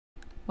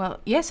Well,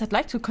 yes, I'd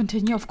like to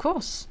continue, of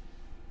course.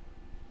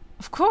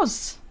 Of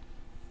course!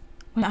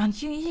 Well,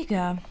 aren't you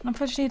eager?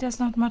 Unfortunately,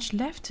 there's not much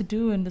left to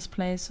do in this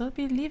place, so I'll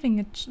be leaving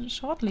it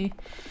shortly.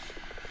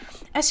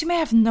 As you may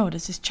have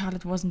noticed, this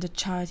Charlotte wasn't the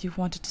child you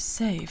wanted to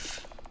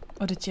save.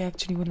 Or did you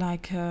actually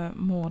like her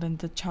more than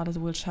the Charlotte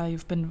Wilshire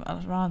you've been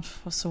around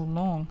for so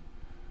long?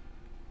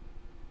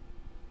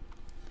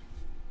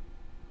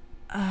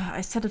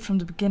 I said it from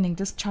the beginning,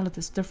 this Charlotte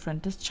is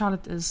different. This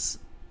Charlotte is...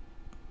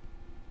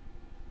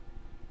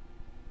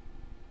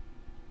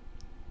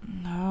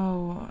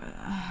 No...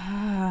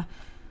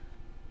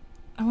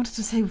 I wanted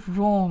to say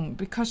wrong,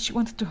 because she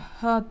wanted to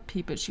hurt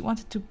people. She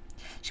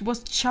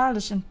was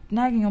childish and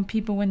nagging on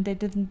people when they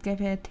didn't give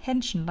her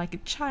attention, like a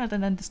child,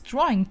 and then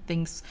destroying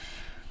things.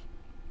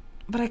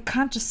 But I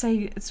can't just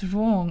say it's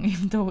wrong,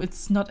 even though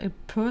it's not a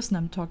person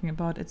I'm talking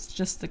about, it's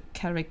just a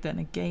character in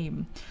a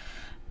game.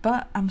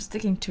 But I'm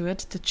sticking to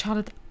it. The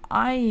Charlotte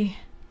I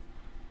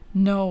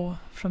know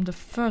from the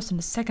first and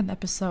the second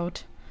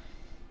episode,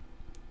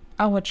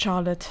 our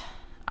Charlotte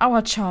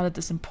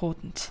is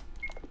important.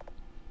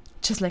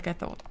 Just like I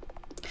thought.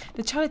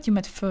 The Charlotte you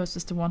met first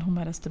is the one who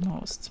matters the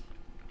most.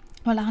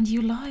 Well, aren't you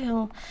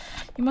loyal?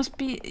 You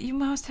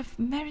must have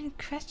many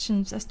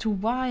questions as to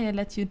why I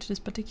led you into this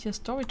particular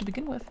story to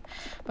begin with.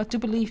 But do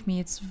believe me,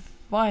 it's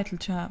vital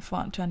to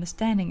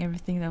understanding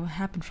everything that will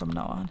happen from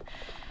now on.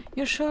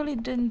 You surely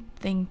didn't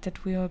think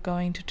that we were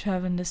going to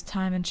travel in this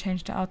time and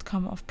change the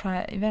outcome of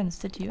prior events,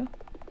 did you?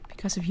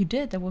 Because if you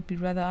did, that would be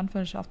rather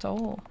unfinished after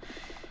all.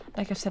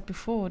 Like I've said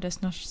before,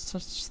 there's no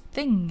such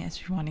thing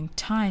as running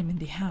time in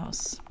the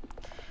house.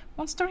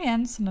 One story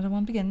ends, another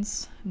one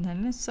begins, and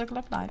then it's a circle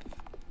of life.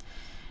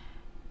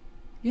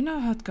 You know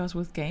how it goes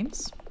with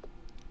games.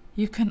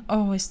 You can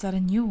always start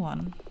a new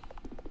one.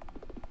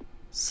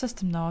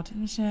 System note,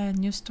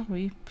 new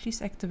story.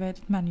 Please activate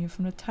the menu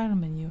from the title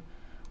menu.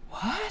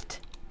 What?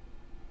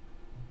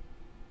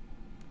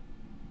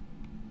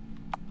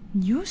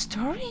 New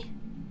story?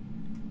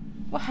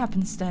 What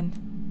happens then?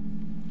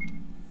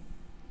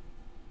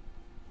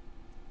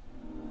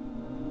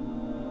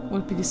 Will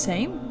it be the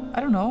same?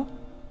 I don't know.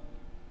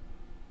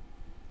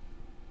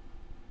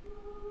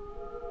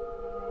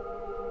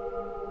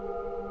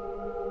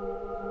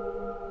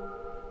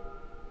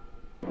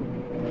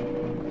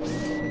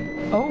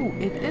 Oh,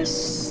 it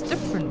is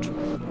different.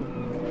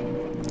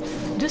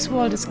 This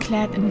world is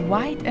clad in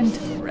white and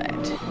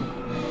red.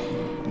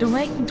 The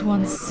awakened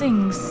one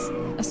sings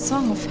a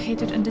song of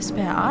hatred and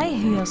despair. I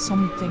hear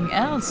something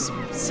else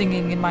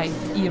singing in my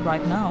ear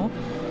right now,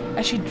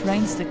 as she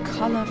drains the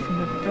color from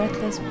the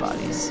breathless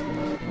bodies.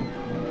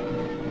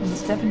 In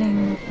the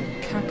deafening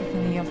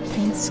cacophony of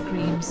paint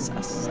screams,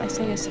 as I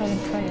say a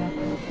silent prayer.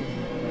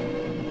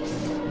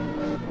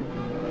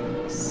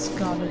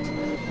 Scarlet.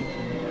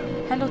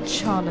 Hello,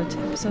 Charlotte.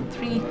 Episode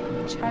 3,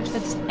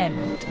 Childhood's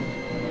End.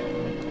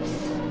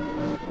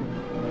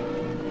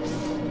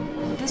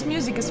 This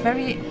music is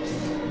very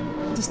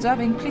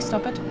disturbing. Please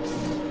stop it.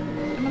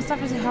 The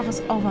Mustafa hovers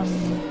over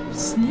me,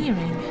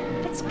 sneering.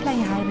 Let's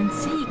play hide and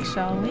seek,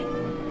 shall we?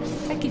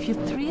 I give you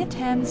 3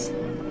 attempts.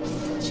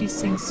 She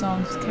sings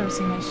songs,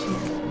 caressing my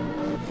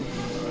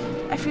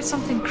cheek. I feel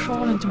something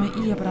crawl into my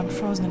ear, but I'm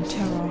frozen in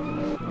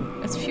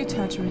terror. It's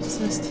futile to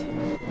resist.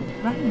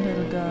 Run,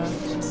 little girl,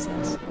 she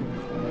says.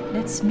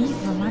 Let's meet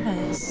where mother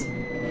is.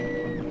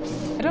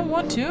 I don't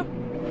want to.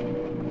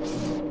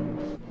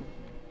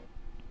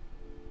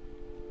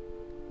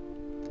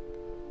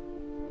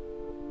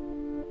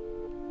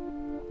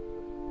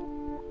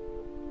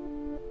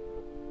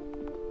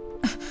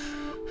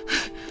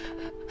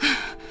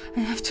 I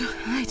have to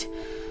hide.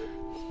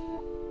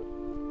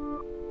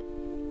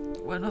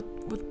 Well, not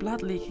with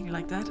blood leaking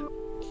like that.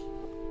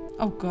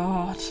 Oh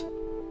God.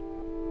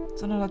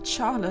 It's another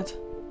Charlotte.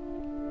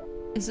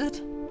 Is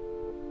it?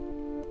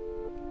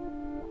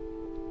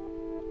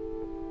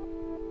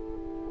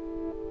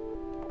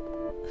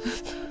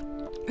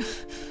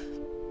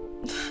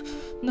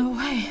 No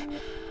way.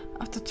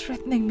 After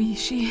threatening me,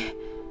 she...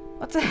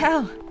 What the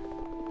hell?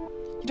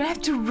 You don't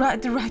have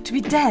the right to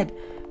be dead.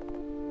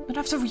 Not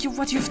after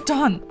what you've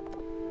done.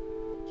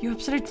 You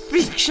absolute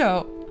freak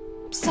show.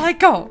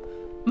 Psycho.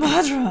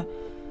 Murderer.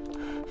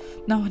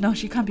 No,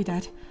 she can't be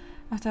dead.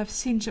 After I've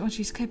seen what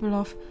she's capable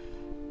of.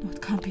 No,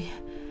 it can't be.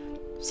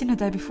 I've seen her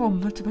die before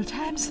multiple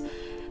times.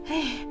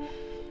 Hey,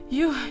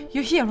 you're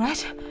here,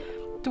 right?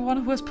 The one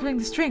who was pulling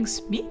the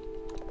strings. Me?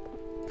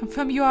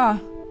 Confirm you are.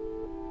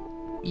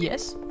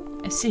 Yes,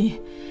 I see.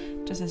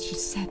 Just as she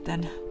said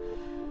then.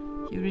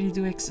 You really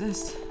do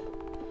exist.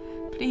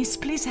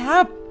 Please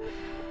help.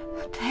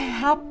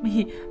 Help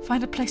me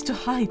find a place to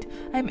hide.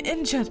 I'm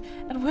injured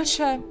and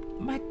Wilshire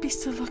might be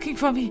still looking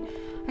for me.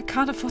 I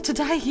can't afford to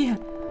die here.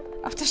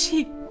 After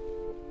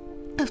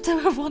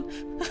everyone.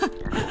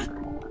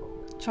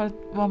 Child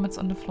vomits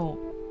on the floor.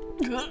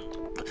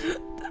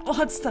 That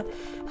monster.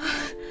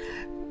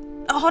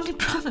 Our only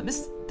problem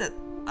is that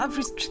I've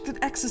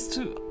restricted access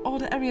to all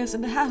the areas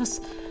in the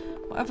house.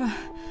 However,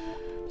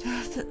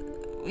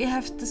 we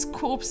have this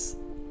corpse.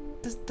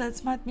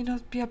 That might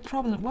not be a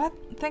problem. What?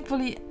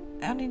 Thankfully,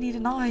 I only need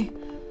an eye.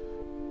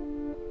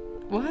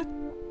 What?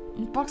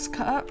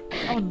 Boxcar?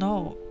 Oh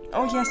no.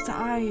 Oh yes, the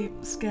eye.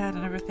 Scared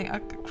and everything. I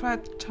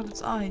cried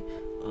Charlotte's eye.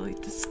 Oh,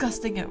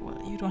 disgusting.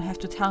 Well, you don't have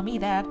to tell me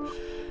that.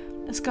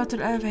 Let's go to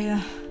the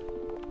elevator.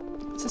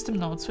 System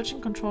note. Switching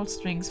control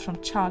strings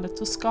from Charlotte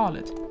to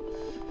Scarlet.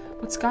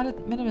 With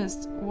Scarlet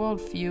Minimalist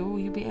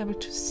Worldview, you'll be able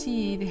to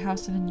see the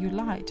house in a new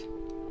light.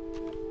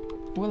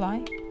 Will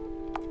I?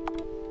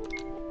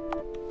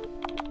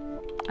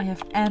 I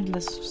have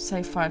endless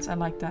save files. I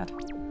like that.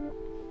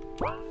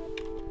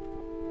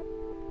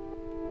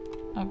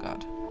 Oh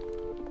god.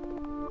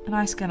 An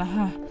eye scanner,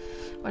 huh?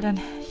 Well then,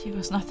 here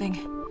was nothing.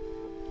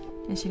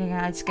 Initiating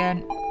an eye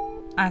scan.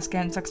 Eye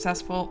scan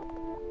successful.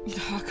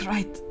 Oh,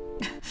 great.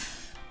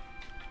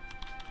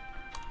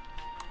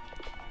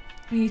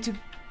 We need to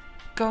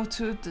go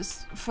to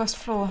this first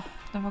floor.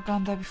 Never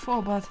gone there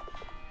before, but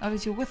now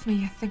that you're with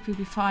me, I think we'll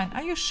be fine.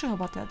 Are you sure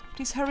about that?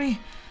 Please hurry.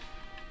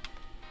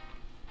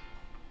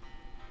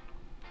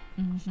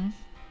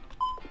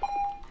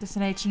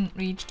 Destination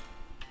reached.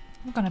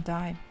 We're gonna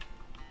die.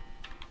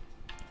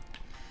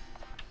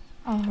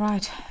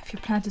 Alright, if you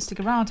plan to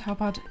stick around, how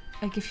about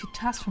I give you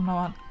tasks from now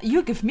on?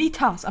 You give me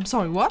tasks? I'm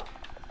sorry, what?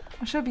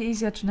 I'm sure it'll be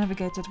easier to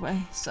navigate that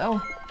way.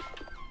 So,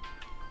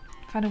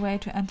 find a way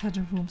to enter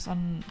the rooms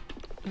on...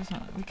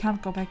 We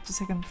can't go back to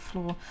second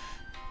floor.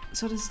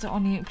 So this is the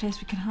only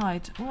place we can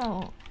hide.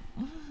 Well...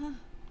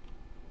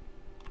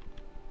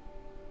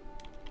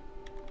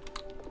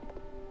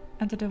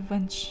 Enter the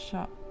vent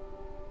shop.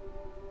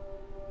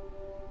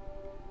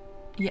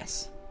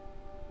 Yes.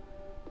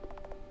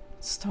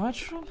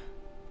 Storage room?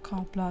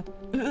 Cold blood.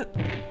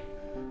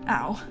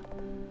 Ow.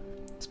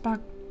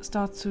 Spark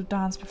starts to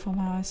dance before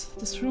my eyes.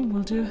 This room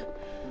will do.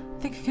 I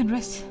think I can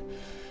rest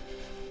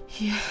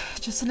here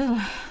just a little.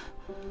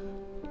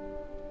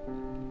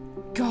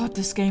 God,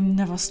 this game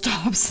never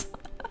stops.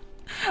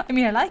 I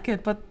mean, I like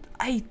it, but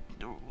I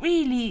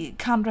really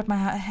can't wrap my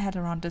head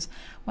around this.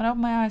 When I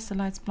open my eyes, the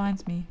lights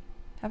blinds me.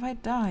 Have I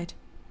died?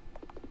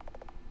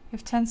 You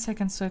have 10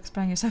 seconds to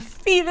explain yourself.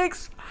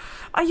 Felix!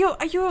 Are you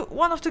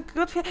one of the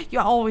good Felix?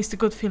 You're always the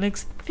good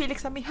Felix.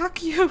 Felix, let me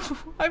hug you.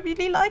 I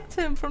really liked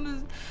him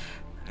from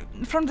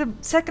the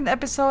second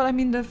episode. I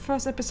mean, the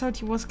first episode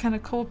he was kind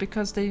of cold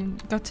because they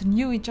got to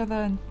know each other,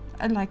 and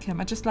I like him.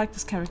 I just like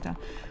this character.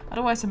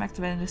 Otherwise, I'm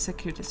activating the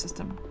security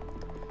system.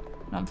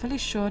 Now, I'm fairly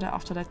sure that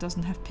after that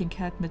doesn't have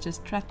pink-haired midgets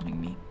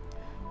threatening me.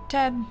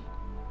 10,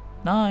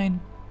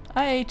 9,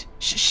 8.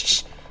 Shh, shh,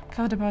 shh.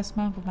 Covered by his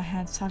mouth with my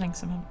hand, telling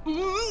someone.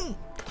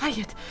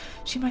 Quiet!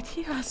 She might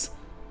hear us.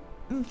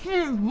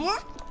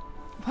 What?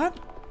 What?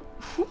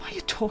 Whom are you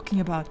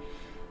talking about?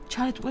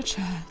 Charlotte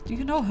Wiltshire. Do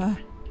you know her?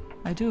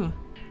 I do.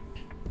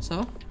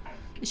 So?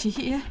 Is she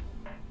here?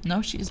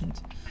 No, she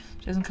isn't.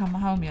 She hasn't come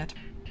home yet.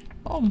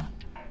 Home?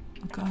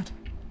 Oh god.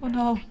 Oh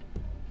no.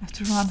 I have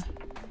to run.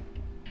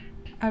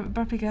 I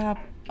abruptly get up,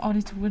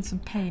 only to win some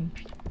pain.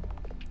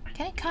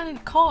 Can you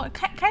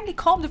kindly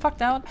calm the fuck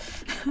down?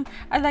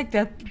 I like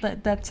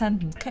that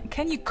sentence.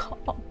 Can you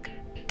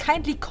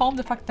kindly calm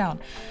the fuck down?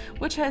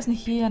 Wiltshire isn't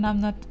here and I'm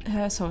not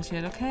her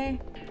associate, okay?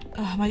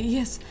 Oh, my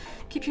ears.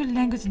 Keep your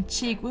language in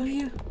cheek, will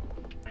you?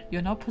 You're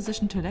in no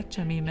position to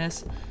lecture me,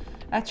 miss.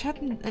 I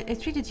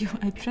treated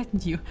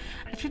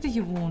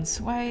you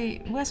once.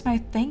 Why, where's my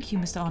thank you,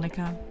 Mr.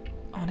 Onika?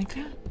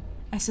 Onika?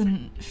 As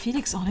in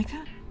Felix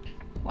Onika?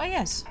 Why,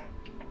 yes.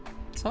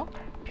 So?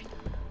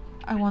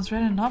 I once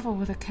read a novel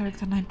with a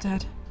character named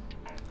that.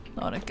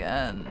 Not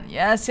again.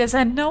 Yes,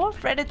 I know,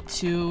 I've read it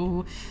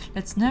too.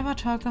 Let's never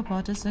talk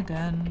about this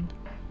again.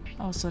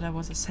 Also, that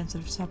was a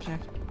sensitive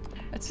subject.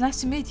 It's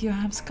nice to meet you,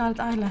 I'm Scarlet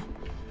Isla.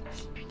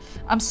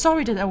 I'm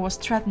sorry that I was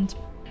threatened,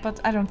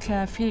 but I don't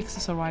care. Felix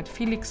is alright.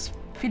 Felix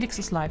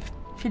is life.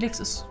 Felix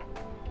is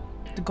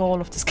the goal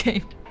of this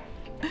game.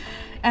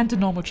 And the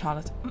normal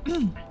Charlotte.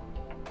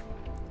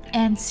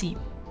 And C.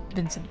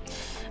 Vincent.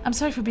 I'm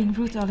sorry for being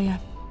rude earlier.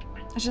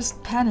 I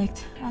just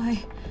panicked.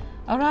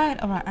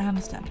 Alright, I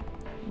understand.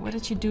 What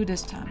did she do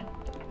this time?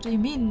 What do you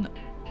mean?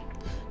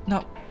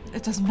 No,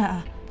 it doesn't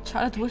matter.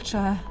 Charlotte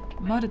Wiltshire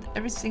murdered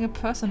every single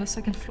person on the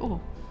second floor.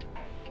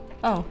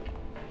 Oh.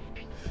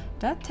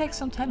 That takes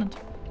some talent.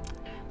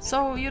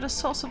 So you're the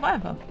sole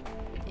survivor?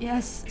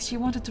 Yes, she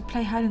wanted to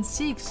play hide and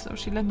seek, so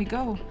she let me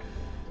go.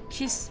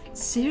 She's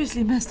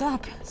seriously messed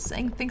up,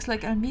 saying things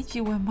like I'll meet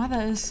you where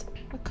mother is.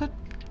 What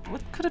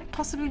could it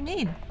possibly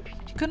mean?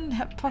 She couldn't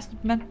have possibly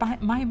meant by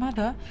my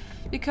mother,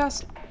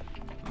 because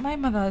my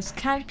mother is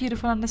kind,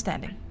 beautiful,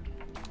 understanding.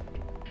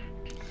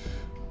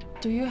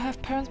 Do you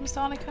have parents, Mr.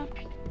 Onika?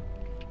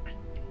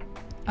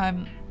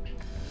 I'm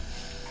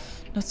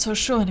not so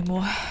sure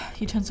anymore.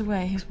 He turns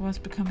away, his voice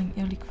becoming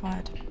eerily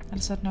quiet. I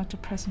decided not to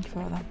press him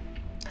further.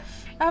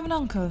 I have an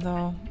uncle,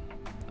 though.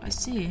 I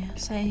see.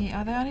 Say,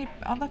 are there any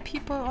other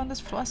people on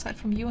this floor aside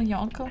from you and your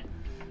uncle?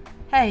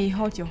 Hey,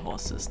 hold your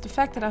horses. The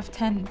fact that I've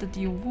tended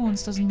your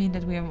wounds doesn't mean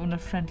that we are on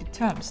friendly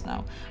terms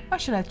now. Why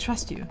should I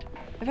trust you?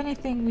 If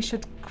anything, we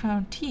should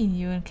quarantine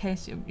you in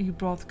case you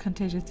brought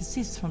contagious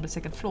diseases from the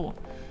second floor.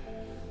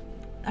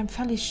 I'm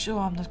fairly sure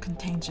I'm not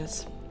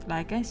contagious.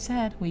 Like I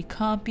said, we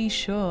can't be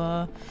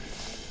sure.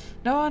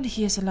 No one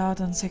here is allowed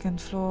on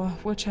second floor,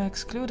 which are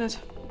excluded.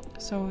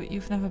 So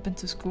you've never been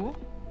to school?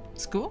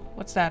 School?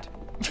 What's that?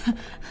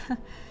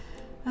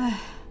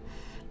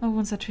 No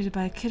one's treated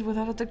by a kid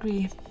without a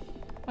degree.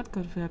 What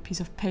good will a piece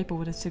of paper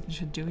with a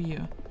signature do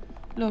you?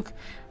 Look,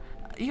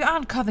 you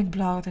aren't cutting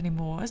blood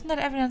anymore. Isn't that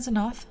evidence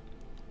enough?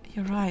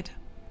 You're right.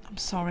 I'm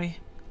sorry.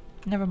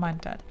 Never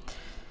mind that.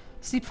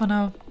 Sleep for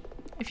now.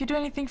 If you do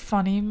anything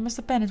funny,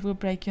 Mr. Bennett will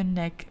break your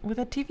neck with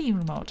a TV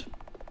remote.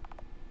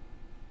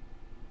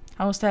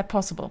 How is that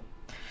possible?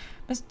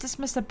 This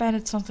Mr.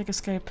 Bennett sounds like a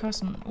scary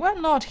person. Well,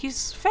 not.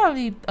 He's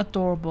fairly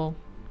adorable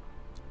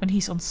when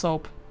he's on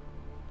soap.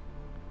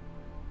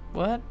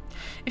 What?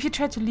 If you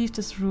try to leave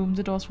this room,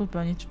 the doors will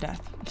burn you to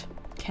death.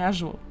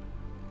 Casual.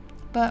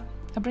 But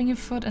I'll bring you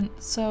food and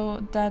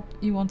so that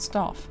you won't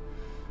starve.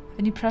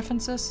 Any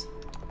preferences?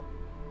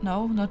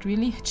 No, not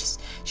really.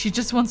 She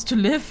just wants to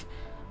live.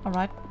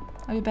 Alright,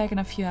 I'll be back in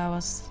a few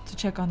hours to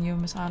check on you,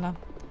 Miss Isla.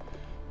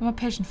 I'm a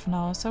patient for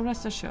now, so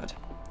rest assured.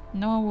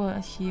 No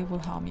one here will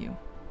harm you.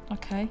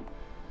 Okay?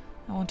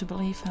 I want to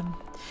believe him.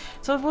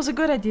 So it was a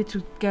good idea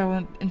to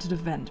go into the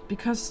vent,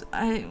 because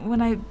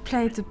when I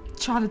played the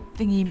Charlotte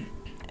thingy,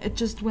 it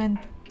just went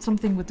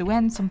something with the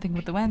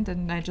vent,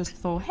 and I just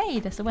thought, hey,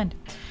 there's the vent.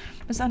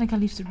 Miss Annika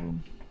leaves the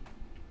room.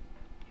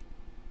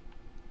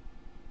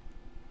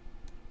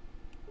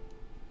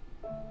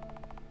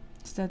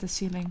 Stare at the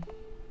ceiling.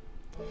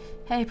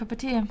 Hey,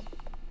 puppeteer.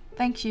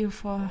 Thank you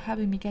for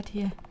having me get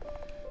here.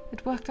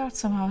 It worked out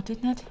somehow,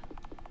 didn't it?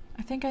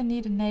 I think I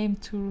need a name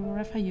to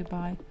refer you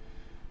by.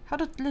 How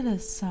did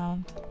Lilith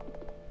sound?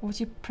 Or would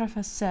you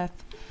prefer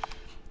Seth?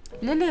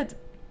 Lilith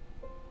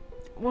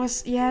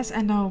was, yes,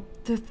 I know,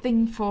 the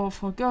thing for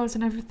girls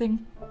and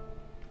everything.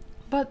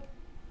 But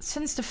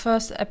since the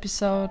first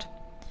episode,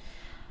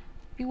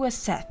 we were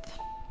Seth.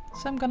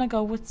 So I'm gonna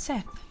go with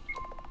Seth.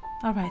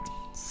 Alright,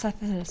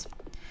 Seth it is.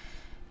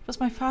 It was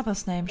my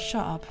father's name,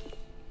 shut up.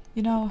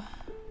 You know,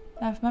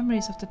 I have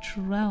memories of the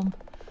true realm.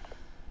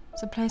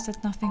 It's a place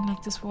that's nothing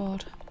like this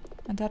world.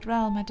 In that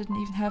realm, I didn't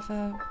even have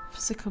a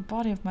physical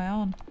body of my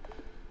own.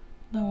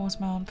 No one was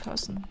my own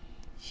person.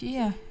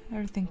 Here,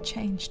 everything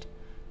changed.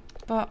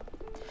 But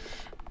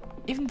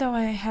even though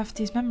I have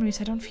these memories,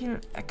 I don't feel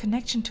a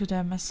connection to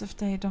them, as if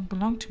they don't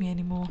belong to me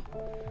anymore.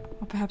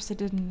 Or perhaps they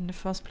didn't in the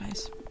first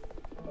place.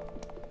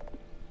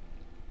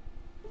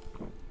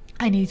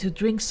 I need to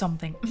drink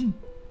something.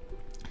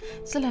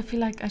 Still, I feel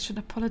like I should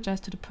apologize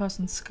to the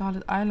person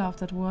Scarlet Isla of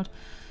that word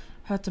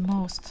hurt the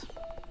most.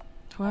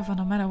 However,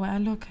 no matter where I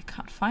look, I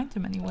can't find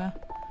him anywhere.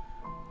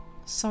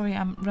 Sorry,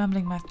 I'm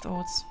rambling my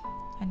thoughts.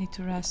 I need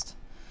to rest.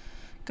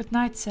 Good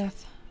night,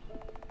 Seth.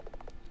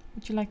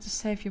 Would you like to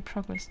save your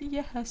progress?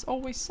 Yes,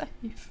 always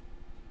safe.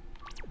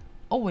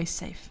 Always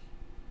safe.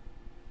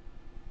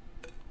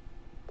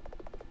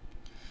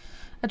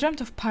 I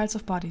dreamt of piles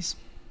of bodies.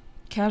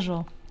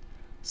 Casual.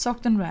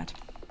 Soaked in red.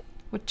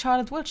 With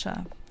Charlotte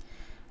Wiltshire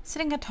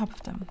sitting atop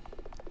of them.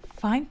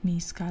 Find me,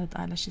 Scarlet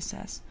Isla, she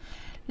says.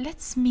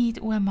 Let's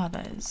meet where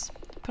Mother is.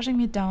 Pushing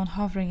me down,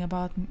 hovering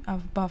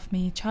above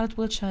me, Charlotte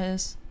Wiltshire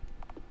is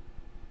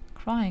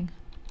crying.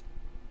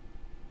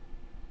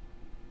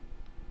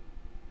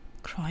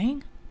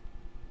 Crying?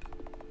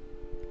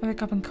 I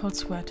wake up in cold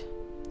sweat.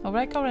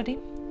 Awake already?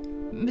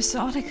 Mr.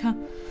 Onika.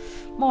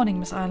 Morning,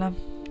 Miss Isla.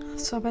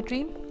 So a bad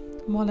dream?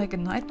 More like a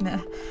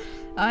nightmare.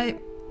 I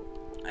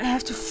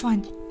have to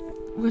find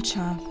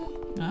Wiltshire.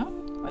 Huh?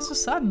 Why so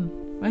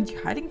sudden? Weren't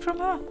you hiding from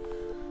her?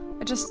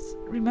 I just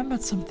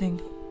remembered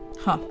something.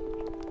 Huh.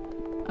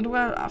 And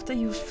well, after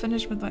you've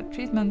finished with my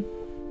treatment,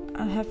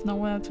 I'll have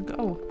nowhere to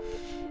go.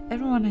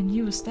 Everyone I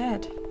knew is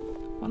dead.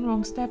 One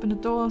wrong step in the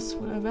doors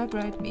will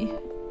evaporate me.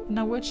 And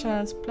now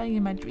Wiltshire is playing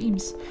in my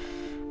dreams.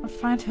 I'll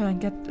find her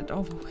and get it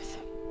over with.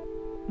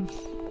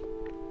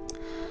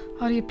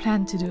 How do you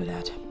plan to do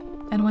that?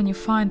 And when you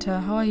find her,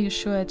 how are you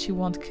sure that she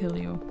won't kill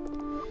you?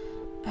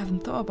 I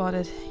haven't thought about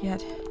it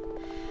yet.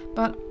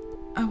 But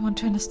I want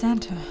to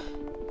understand her.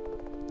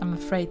 I'm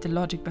afraid the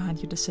logic behind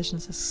your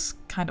decisions is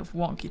kind of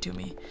wonky to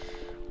me.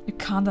 You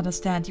can't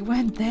understand. You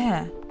weren't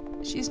there.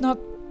 She's not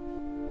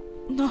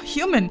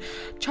human.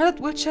 Charlotte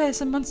Wiltshire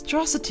is a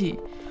monstrosity.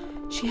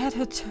 She had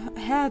her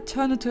hair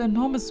turned into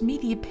enormous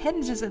meaty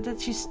appendages that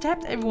she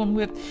stabbed everyone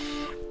with.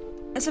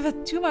 As if a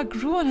tumor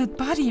grew on her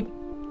body.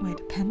 Wait,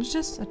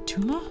 appendages? A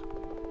tumor?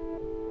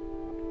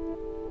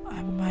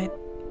 I might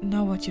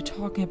know what you're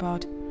talking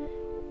about.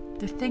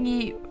 The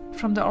thingy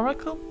from the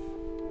Oracle?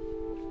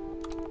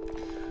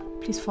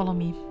 Please follow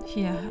me.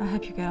 Here, I'll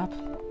help you get up.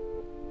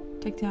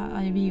 Take the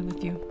IV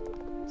with you.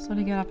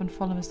 Slowly get up and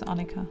follow Mr.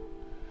 Annika.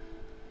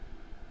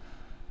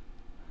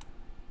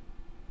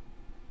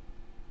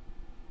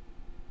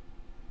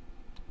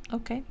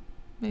 Okay,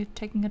 we're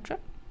taking a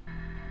trip.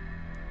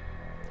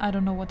 I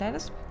don't know what that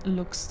is. It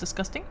looks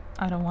disgusting.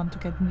 I don't want to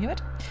get near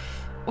it.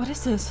 What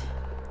is this?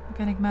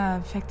 Organic matter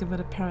infected with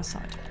a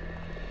parasite.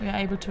 We are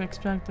able to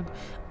extract it.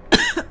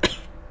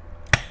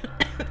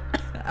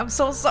 I'm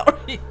so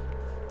sorry.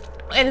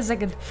 Wait a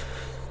second.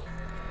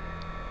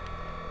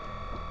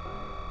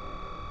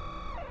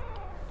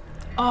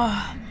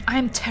 Oh,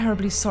 I'm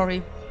terribly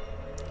sorry.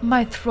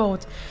 My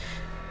throat.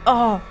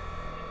 Oh.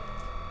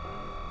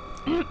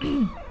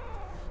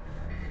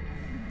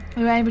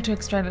 We were able to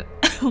extract it.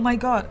 Oh my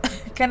god.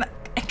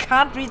 I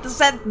can't read the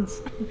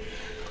sentence.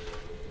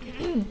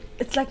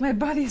 It's like my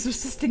body is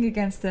resisting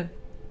against it.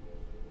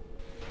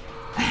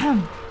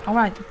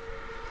 Alright.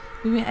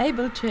 We were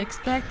able to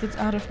extract it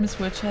out of Miss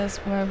Witcher's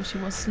where she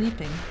was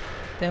sleeping.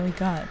 There we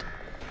got it.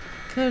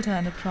 Killed her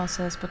in the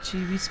process, but she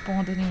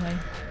respawned anyway.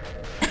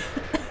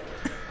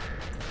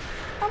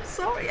 I'm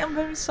sorry, I'm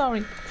very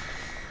sorry.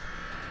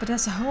 But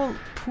there's a whole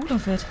pool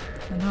of it.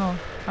 I know.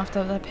 After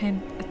I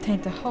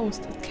attained the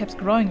host, it kept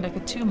growing like a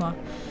tumor.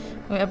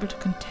 We were able to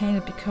contain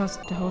it because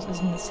the host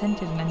isn't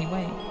sentient in any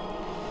way.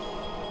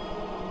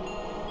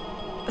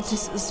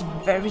 This is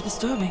very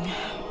disturbing.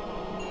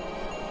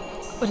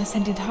 With a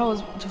sentient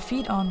host to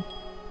feed on.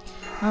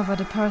 However,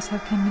 the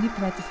parasite can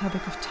manipulate the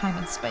fabric of time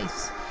and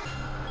space.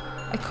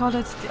 I call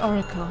it the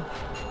Oracle.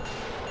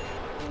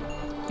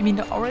 You mean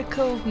the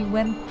Oracle we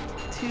went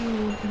to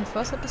in the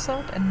first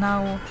episode, and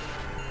now...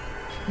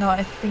 No,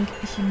 I think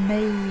he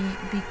may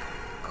be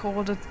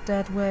called it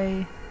that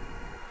way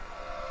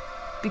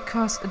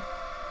because it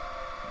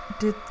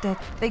did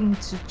that thing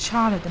to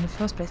Charlotte in the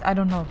first place. I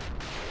don't know.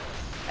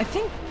 I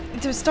think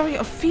the story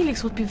of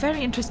Felix would be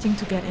very interesting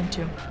to get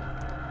into.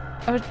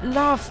 I would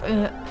love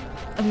a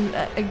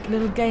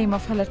little game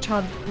of Hello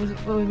Charlotte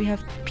where we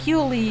have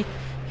purely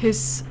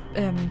his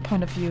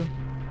point of view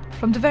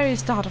from the very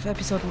start of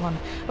episode 1.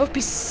 It would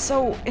be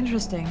so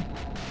interesting.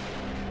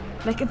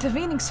 Like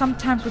intervening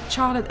sometimes with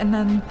Charlotte and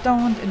then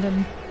don't,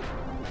 and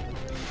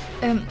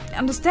then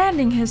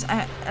understanding his...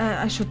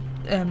 I should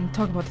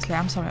talk about this later,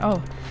 I'm sorry.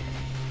 Oh,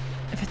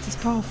 if it's this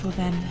powerful,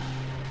 then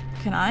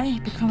can I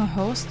become a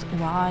host?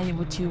 Why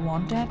would you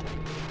want that?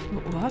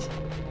 What?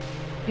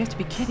 You have to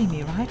be kidding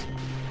me, right?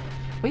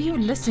 Were you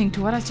listening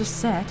to what I just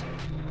said?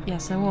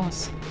 Yes, I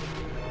was.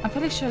 I'm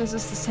pretty sure this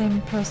is the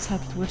same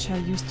parasite which I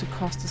used to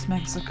cause this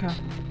massacre.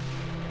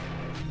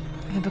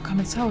 If I become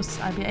its host,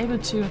 I'll be able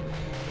to...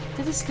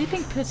 Did the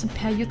sleeping pills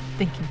impair your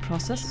thinking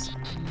process?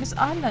 Miss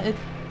Adler,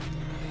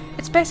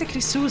 it's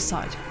basically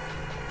suicide.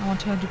 I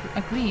want her to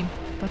agree,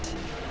 but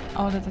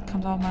all that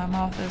comes out of my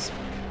mouth is...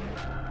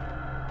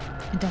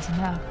 It doesn't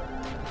matter.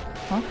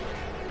 Huh?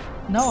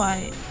 No,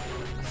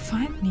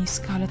 Find me,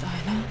 Scarlet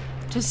Isla.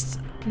 Just,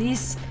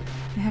 please,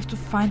 I have to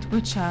find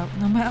Witcher,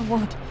 no matter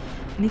what.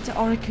 I need the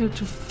Oracle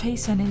to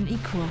face an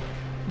unequal.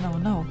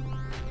 No.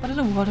 What in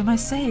the world am I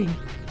saying?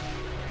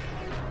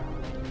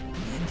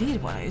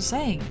 Indeed, what are you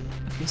saying?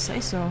 If you say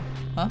so.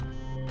 Huh?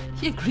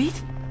 He agreed?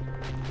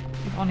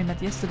 We've only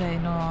met yesterday,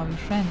 nor are we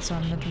friends, so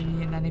I'm not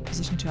really in any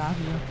position to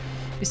argue.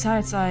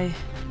 Besides, No, it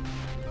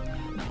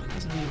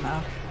doesn't really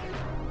matter.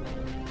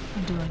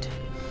 I'll do it.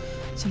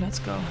 So let's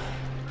go.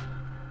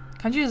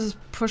 Can't you just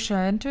push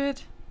her into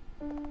it?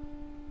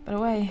 By the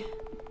way,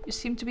 you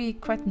seem to be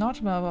quite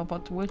knowledgeable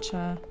about the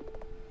Witcher.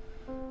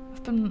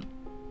 I've been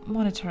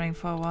monitoring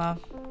for a while.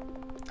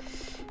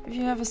 Have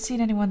you ever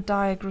seen anyone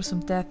die a gruesome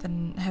death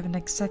and have an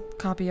exact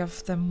copy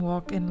of them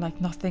walk in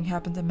like nothing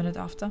happened a minute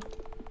after?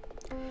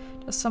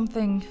 There's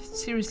something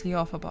seriously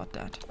off about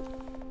that.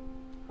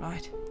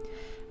 Right.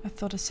 I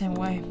thought the same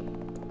way.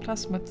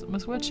 Plus,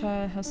 Miss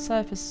Witcher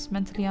herself is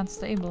mentally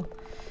unstable.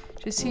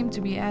 She seemed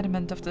to be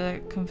adamant of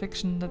the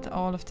conviction that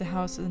all of the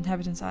house's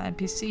inhabitants are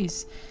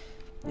NPCs.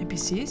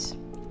 NPCs?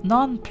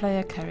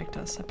 Non-player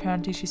characters.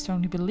 Apparently she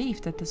strongly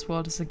believed that this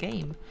world is a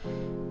game.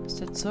 Is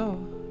that so?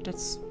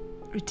 That's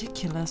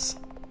ridiculous.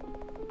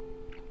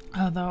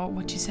 Although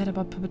what she said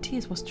about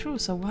puppeteers was true,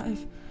 so what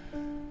if...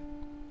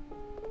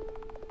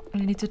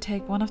 We need to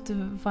take one of the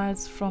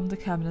vials from the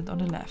cabinet on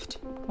the left.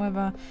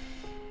 However,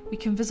 we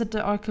can visit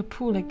the Oracle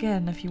pool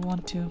again if you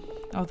want to.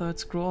 Although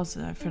it's gross,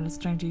 I find it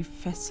strangely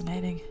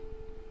fascinating.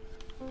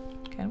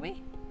 Can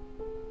we?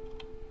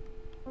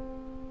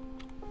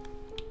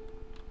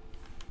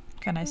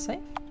 Can I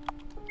save?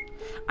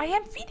 I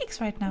am Phoenix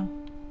right now.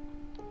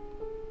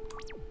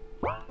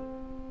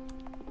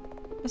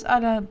 Miss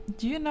Ada,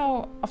 do you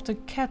know of the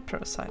cat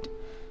parasite?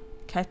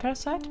 Cat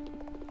parasite?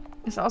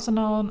 It's also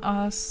known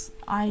as...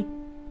 I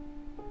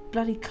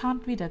bloody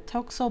can't read it.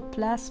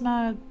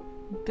 Toxoplasma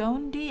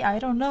gondii? I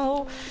don't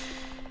know.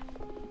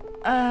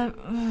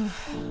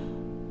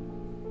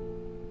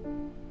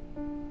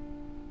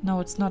 No,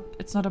 it's not.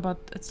 It's not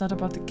about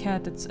the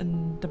cat. It's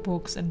in the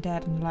books and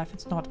Dead and Alive.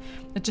 It's not.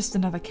 It's just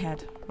another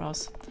cat,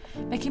 Rose.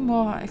 Making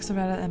more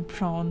extroverted and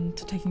prone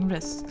to taking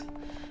risks.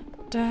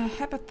 The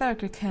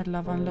hypothetical cat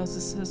lover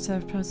loses her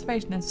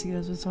self-preservation instinct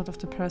as a result of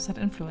the parasite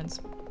influence.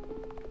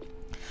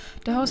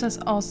 The host has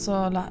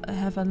also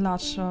have a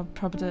larger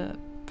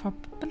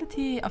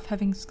probability of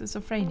having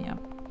schizophrenia.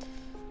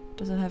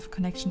 Does it have a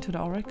connection to the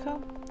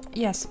Oracle?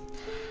 Yes.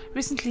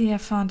 Recently I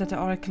found that the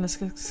Oracle is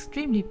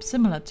extremely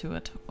similar to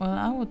it. Well,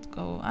 I would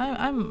go.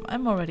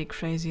 I'm already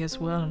crazy as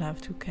well and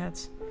have 2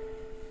 cats.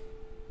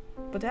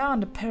 But they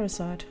aren't a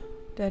parasite.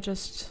 They're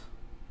just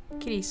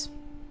kitties.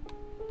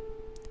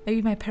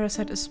 Maybe my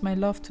parasite is my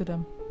love to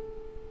them.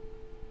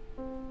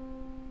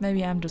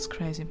 Maybe I'm just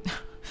crazy.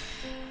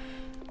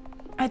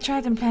 I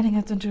tried implanting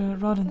it into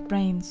rodent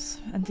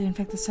brains, and the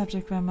infected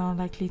subject were more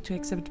likely to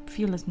exhibit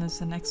fearlessness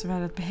and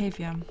extroverted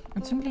behavior.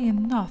 Interestingly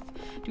enough,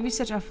 the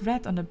research I've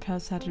read on the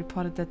parasite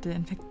reported that the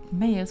infected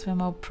males were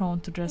more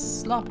prone to dress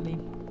sloppily,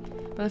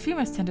 but the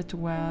females tended to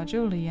wear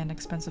jewelry and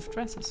expensive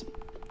dresses.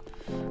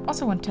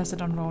 Also, when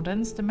tested on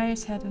rodents, the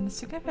males had a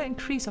significant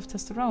increase of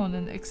testosterone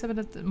and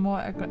exhibited more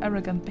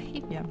arrogant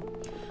behavior,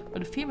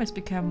 while the females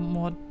became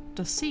more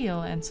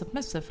docile and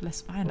submissive,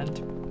 less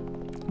violent.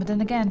 But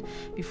then again,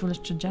 be foolish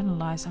to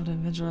generalize how the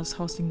individual is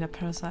hosting their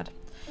parasite.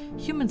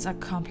 Humans are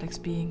complex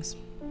beings.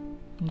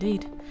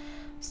 Indeed.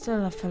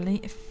 Still, a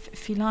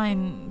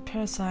feline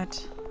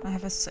parasite. I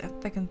have a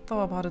second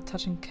thought about it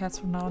touching cats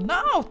from now on.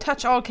 No!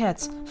 Touch all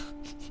cats!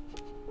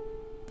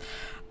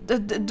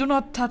 Do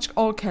not touch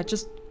all cats,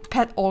 just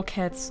pet all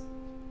cats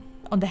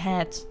on the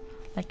head.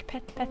 Like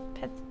pet, pet,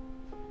 pet.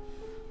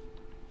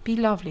 Be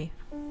lovely.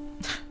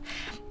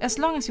 As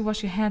long as you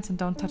wash your hands and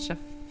don't touch their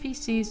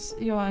feces,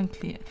 you're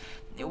unclear.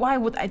 Why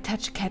would I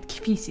touch cat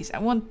feces? I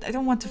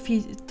don't want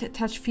to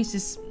touch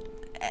feces.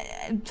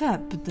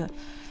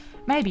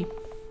 Maybe.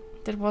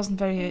 That wasn't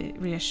very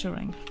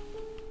reassuring.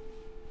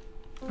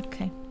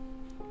 Okay.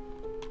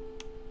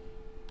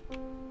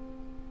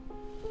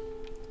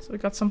 So we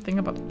got something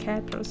about the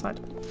cat parasite.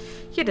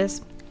 Here it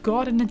is.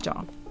 God in a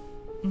jar.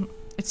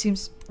 It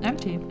seems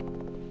empty.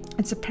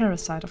 It's a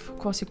parasite. Of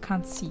course you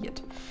can't see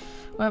it.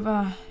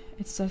 However,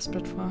 it's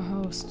desperate for a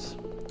host.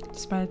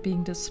 Despite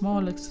being this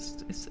small,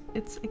 it's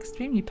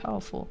extremely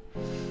powerful.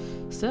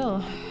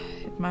 Still,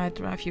 it might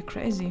drive you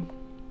crazy.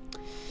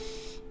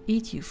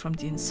 Eat you from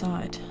the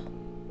inside.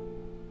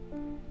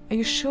 Are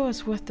you sure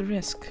it's worth the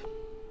risk?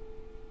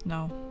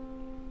 No.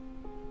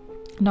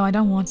 No, I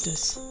don't want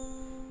this.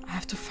 I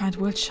have to find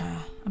Wiltshire.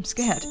 I'm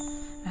scared.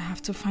 I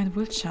have to find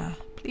Wiltshire.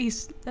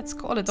 Please, let's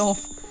call it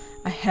off.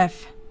 I have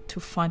to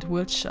find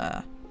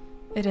Wiltshire.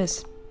 It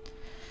is.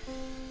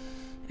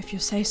 If you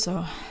say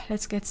so,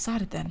 let's get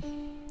started then.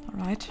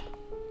 Alright.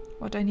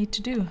 What do I need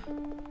to do?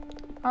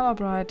 I'll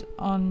operate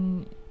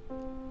on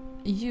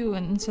you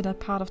and insert that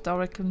part of the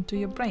oracle into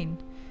your brain.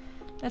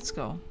 Let's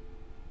go.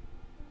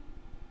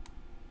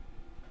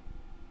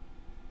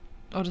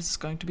 Oh, this is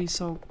going to be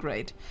so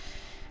great.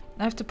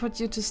 I have to put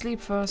you to sleep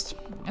first.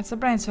 It's a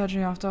brain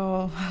surgery after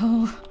all.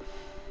 Well,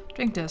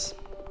 drink this.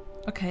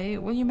 Okay,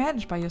 will you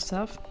manage by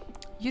yourself?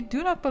 You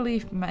do not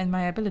believe in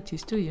my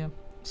abilities, do you?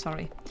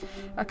 Sorry.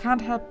 I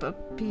can't help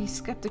but be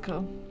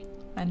skeptical.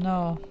 I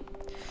know.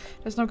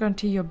 There's no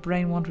guarantee your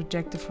brain won't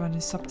reject the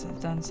foreign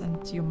substance,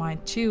 and your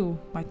mind too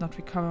might not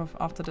recover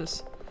after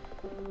this.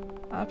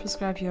 I'll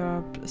prescribe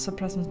your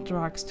suppressant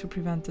drugs to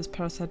prevent this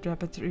parasite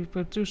rapid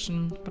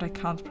reproduction, but I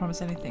can't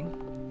promise anything.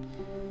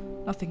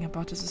 Nothing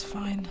about this is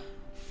fine.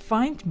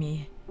 Find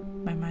me,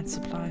 my mind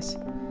supplies.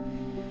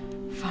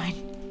 Fine.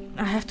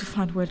 I have to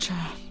find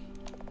Wiltshire.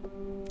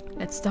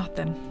 Let's start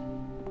then.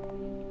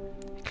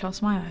 I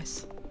close my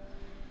eyes.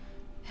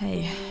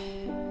 Hey,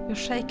 you're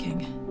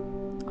shaking.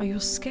 Are you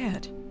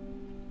scared?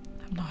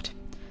 I'm not.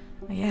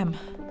 I am.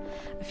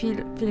 I feel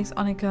Felix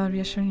Annika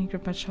reassuringly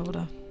grip my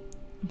shoulder.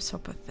 I'm so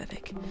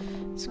pathetic.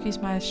 Squeeze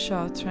my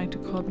shirt, trying to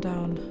calm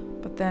down.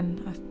 But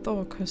then a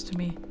thought occurs to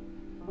me.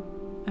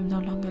 I'm no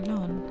longer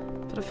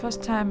alone. For the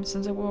first time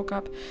since I woke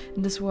up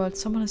in this world,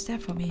 someone is there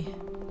for me.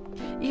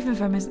 Even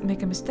if I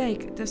make a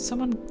mistake, there's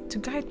someone to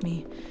guide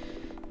me.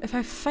 If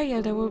I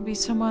fail, there will be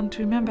someone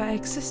to remember I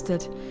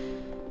existed.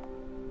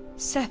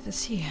 Seth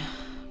is here.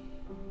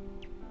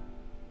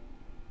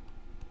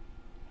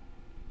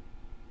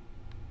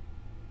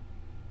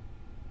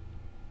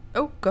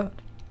 Oh God.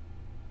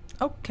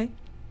 Okay.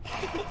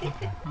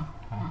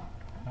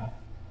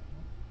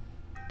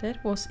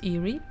 That was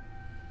eerie.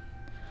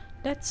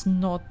 Let's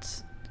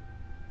not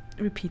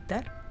repeat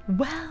that.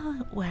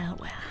 Well.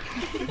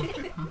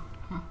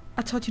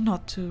 I told you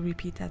not to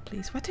repeat that,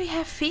 please. What do you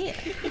have fear?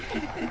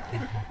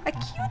 A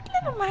cute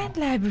little mind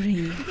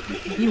library.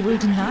 You will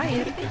deny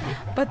it,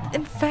 but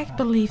in fact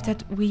believe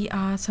that we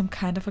are some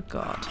kind of a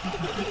god.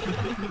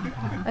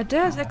 A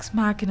deus ex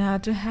machina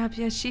to help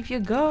you achieve your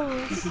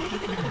goals.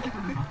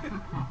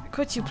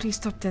 Could you please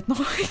stop that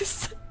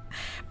noise?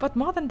 But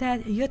more than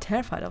that, you're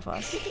terrified of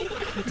us.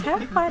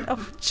 Terrified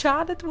of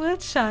Charlotte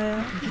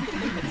Wiltshire.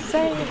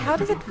 Say, how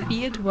does it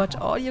feel to watch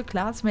all your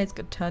classmates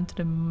get turned to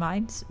the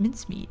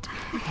mincemeat?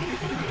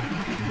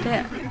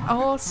 They're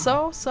all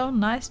so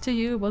nice to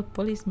you, but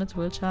bullies Miss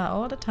Wiltshire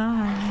all the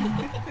time.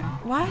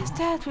 Why is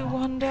that, we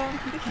wonder?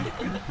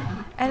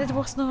 And it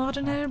was no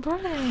ordinary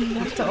bullying.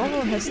 After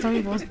all, her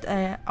story wasn't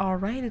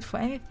R-rated for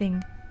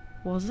anything,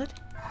 was it?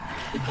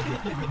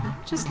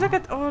 Just look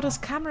at all those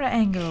camera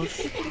angles.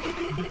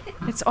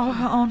 It's all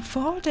her own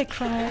fault, they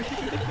cried.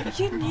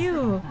 You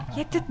knew,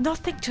 yet did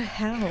nothing to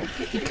help.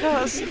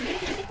 Because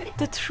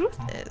the truth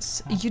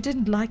is, you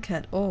didn't like her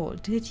at all,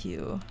 did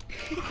you?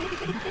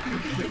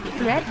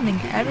 Threatening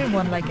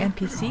everyone like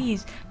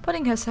NPCs,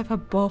 putting herself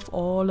above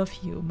all of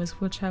you, Miss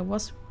Wiltshire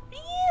was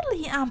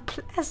really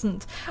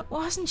unpleasant,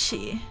 wasn't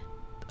she?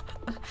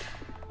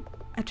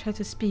 I try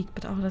to speak,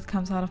 but all that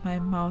comes out of my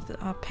mouth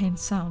are pain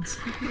sounds.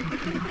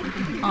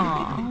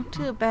 Aw,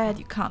 too bad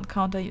you can't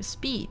counter your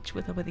speech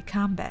with a witty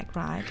comeback,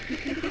 right?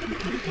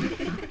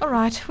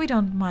 Alright, we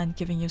don't mind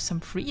giving you some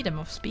freedom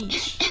of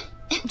speech.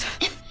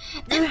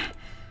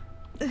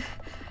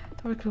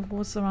 Toriko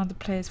walks around the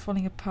place,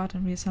 falling apart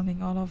and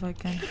reassembling all over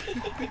again.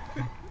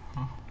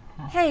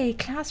 Hey,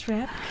 class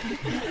rep.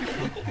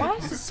 Why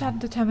is this sudden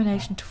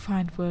determination to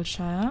find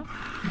Wiltshire?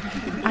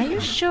 Are you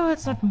sure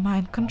it's not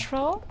mind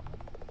control?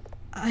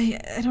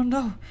 I don't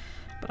know,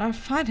 but I'll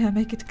find her,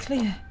 make it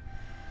clear.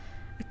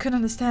 I couldn't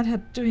understand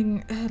her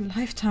during her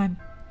lifetime,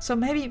 so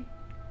maybe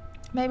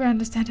I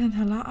understand her in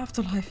her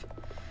afterlife.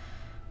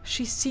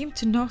 She seemed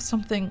to know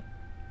something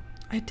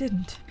I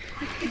didn't.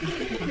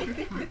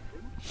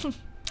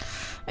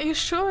 Are you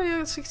sure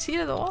you'll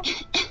succeed at all?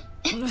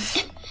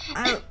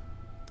 I'll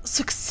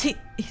succeed,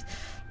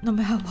 no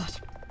matter what.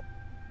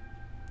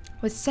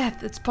 With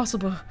Seth, it's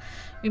possible.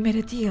 We made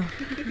a deal.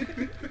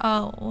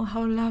 Oh,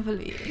 how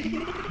lovely.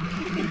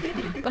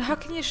 But how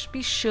can you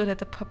be sure that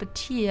the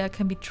puppeteer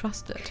can be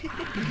trusted?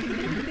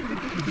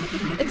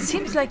 It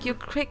seems like you're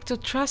quick to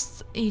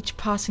trust each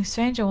passing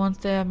stranger once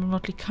they are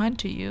remotely kind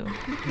to you.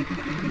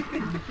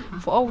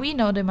 For all we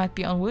know, they might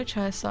be on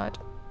Wiltshire's side.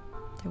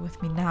 They're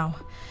with me now.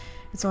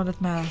 It's all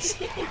that matters.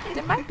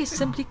 They might be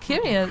simply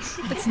curious.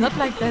 It's not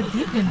like they're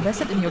deeply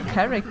invested in your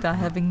character,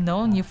 having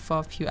known you for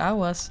a few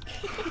hours.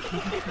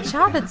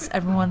 Charlotte's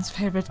everyone's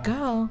favorite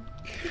girl.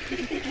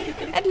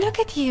 And look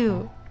at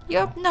you!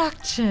 You're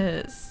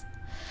obnoxious!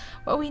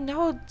 Well, we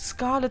know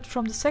Scarlett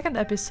from the second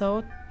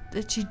episode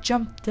that she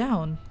jumped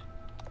down.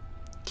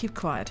 Keep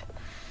quiet.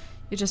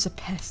 You're just a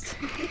pest.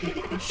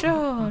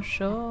 Sure.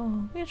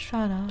 We'll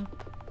shut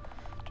up.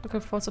 Tucker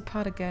falls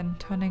apart again,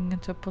 turning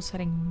into a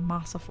pulsating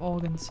mass of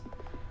organs.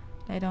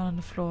 Lay down on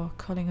the floor,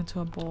 curling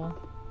into a ball.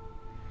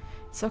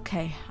 It's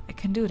okay, I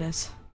can do this.